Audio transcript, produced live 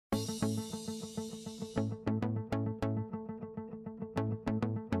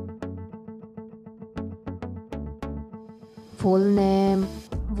Full name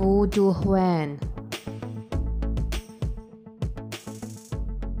Hwan.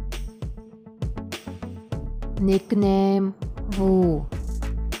 Nickname Wu.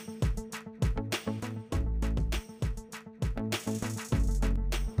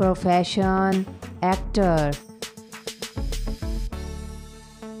 Profession actor.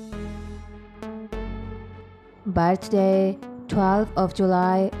 Birthday 12th of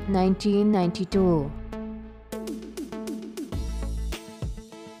July 1992.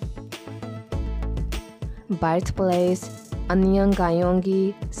 Birthplace Anyang,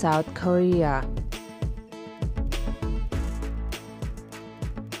 Gyeonggi, South Korea.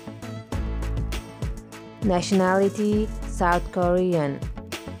 Nationality South Korean.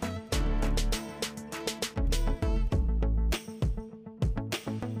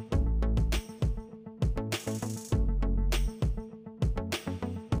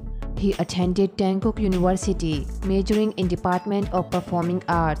 He attended Dankook University, majoring in Department of Performing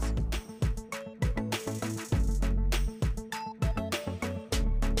Arts.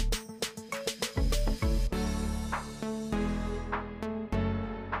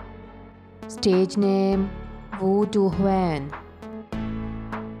 Stage name Hwan.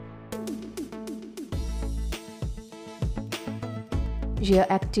 Year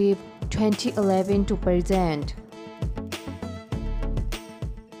active 2011 to present.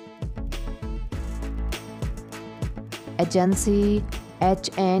 Agency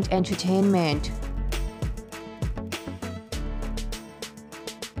H and Entertainment.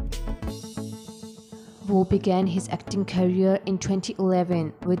 Wu began his acting career in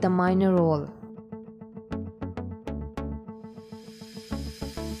 2011 with a minor role.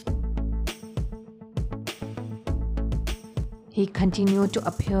 He continued to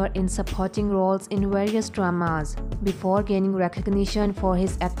appear in supporting roles in various dramas before gaining recognition for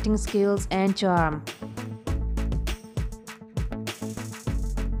his acting skills and charm.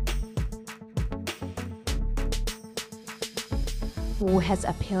 Wu has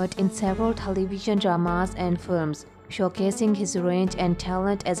appeared in several television dramas and films, showcasing his range and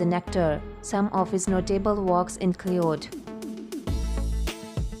talent as an actor. Some of his notable works include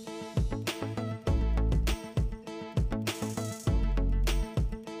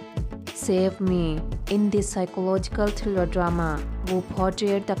Save Me. In this psychological thriller drama, Wu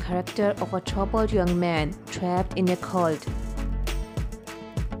portrayed the character of a troubled young man trapped in a cult.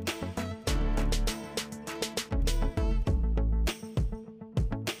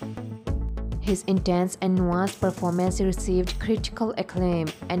 His intense and nuanced performance received critical acclaim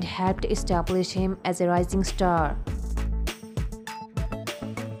and helped establish him as a rising star.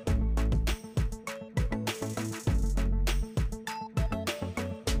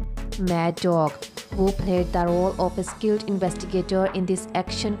 Mad Dog. Wu played the role of a skilled investigator in this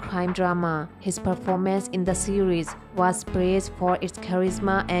action crime drama. His performance in the series was praised for its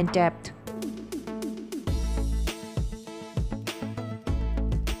charisma and depth.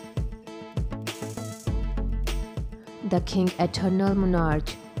 The King Eternal Monarch.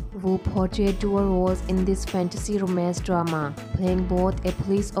 Wu portrayed dual roles in this fantasy romance drama, playing both a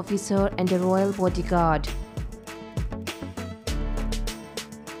police officer and a royal bodyguard.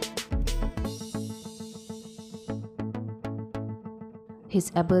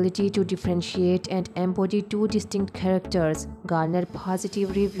 His ability to differentiate and embody two distinct characters garnered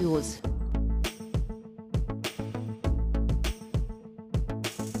positive reviews.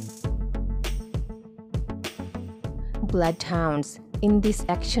 Bloodhounds. In this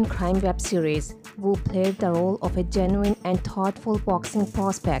action crime web series, Wu played the role of a genuine and thoughtful boxing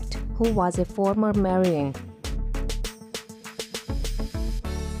prospect who was a former Marine.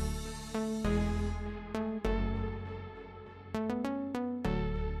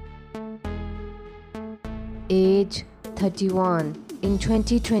 Age 31 in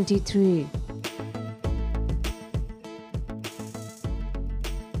 2023.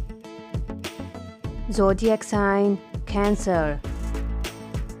 Zodiac sign Cancer.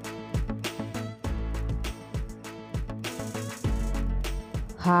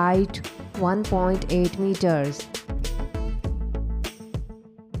 Height 1.8 meters.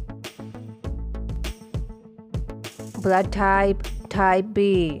 Blood type type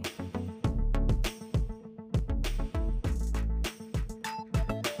B.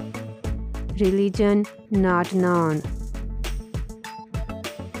 Religion not known.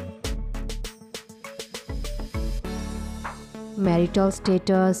 Marital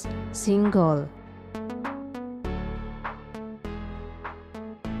status single.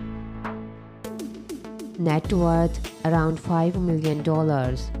 Net worth around $5 million.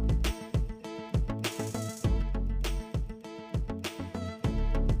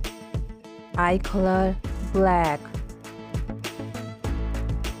 Eye color black.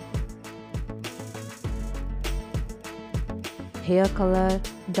 Hair color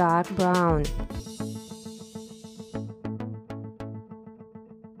dark brown.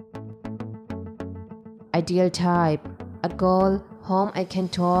 Ideal type: a girl whom I can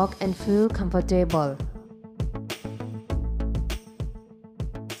talk and feel comfortable.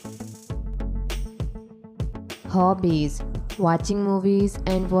 Hobbies: watching movies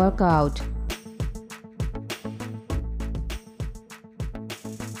and workout.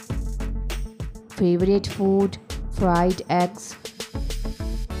 Favorite food: fried eggs.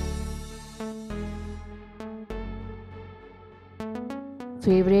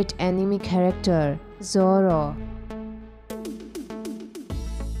 Favorite anime character: Zoro.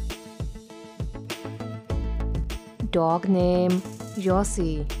 Dog name: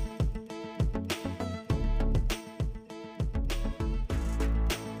 Yoshi.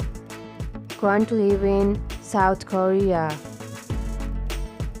 Currently live in South Korea.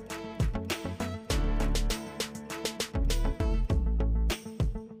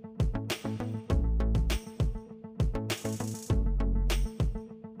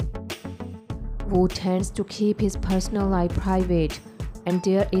 Woo tends to keep his personal life private, and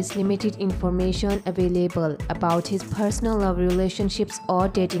there is limited information available about his personal love relationships or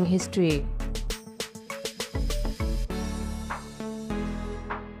dating history.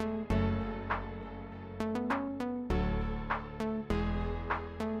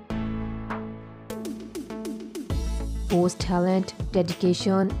 Woo's talent,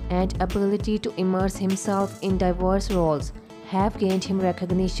 dedication, and ability to immerse himself in diverse roles have gained him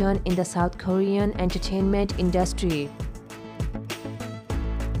recognition in the South Korean entertainment industry.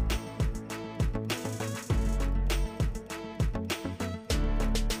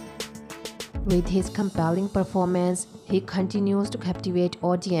 With his compelling performance, he continues to captivate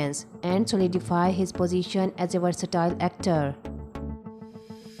audience and solidify his position as a versatile actor.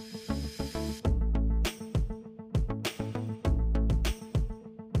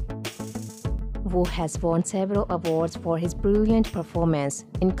 Woo has won several awards for his brilliant performance,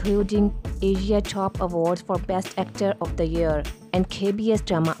 including Asia Top Awards for Best Actor of the Year and KBS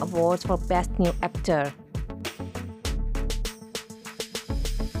Drama Awards for Best New Actor.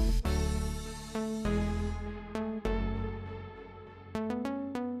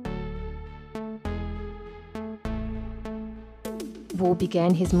 Woo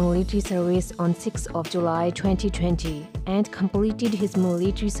began his military service on 6 of July 2020 and completed his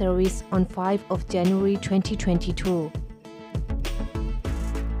military service on 5 of January 2022.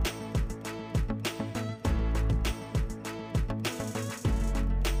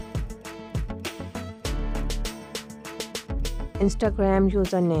 Instagram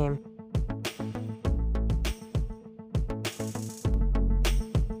username: